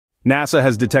NASA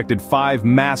has detected 5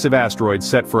 massive asteroids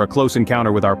set for a close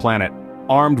encounter with our planet.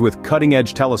 Armed with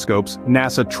cutting-edge telescopes,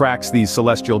 NASA tracks these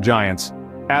celestial giants.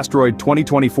 Asteroid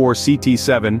 2024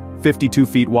 CT7, 52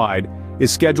 feet wide,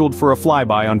 is scheduled for a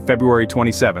flyby on February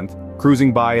 27th,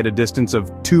 cruising by at a distance of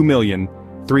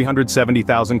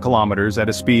 2,370,000 kilometers at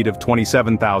a speed of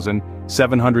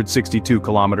 27,762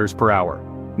 kilometers per hour.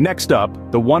 Next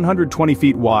up, the 120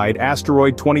 feet wide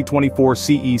Asteroid 2024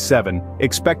 CE7,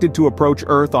 expected to approach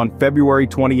Earth on February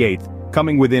 28th,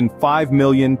 coming within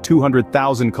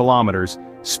 5,200,000 kilometers,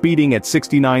 speeding at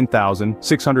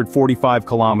 69,645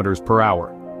 kilometers per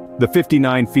hour. The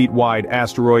 59 feet wide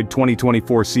Asteroid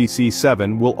 2024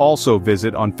 CC7 will also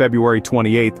visit on February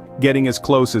 28th, getting as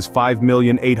close as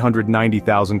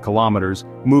 5,890,000 kilometers,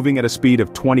 moving at a speed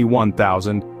of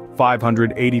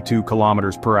 21,582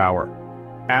 kilometers per hour.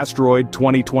 Asteroid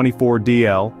 2024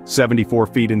 DL, 74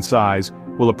 feet in size,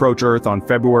 will approach Earth on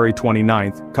February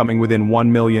 29th, coming within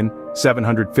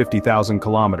 1,750,000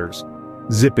 kilometers,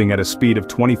 zipping at a speed of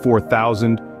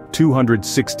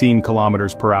 24,216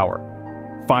 kilometers per hour.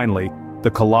 Finally,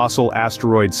 the colossal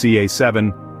asteroid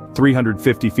CA7,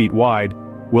 350 feet wide,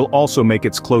 will also make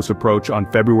its close approach on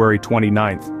February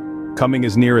 29th, coming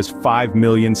as near as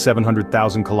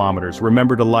 5,700,000 kilometers.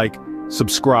 Remember to like,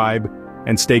 subscribe,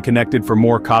 and stay connected for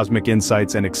more cosmic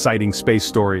insights and exciting space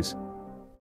stories.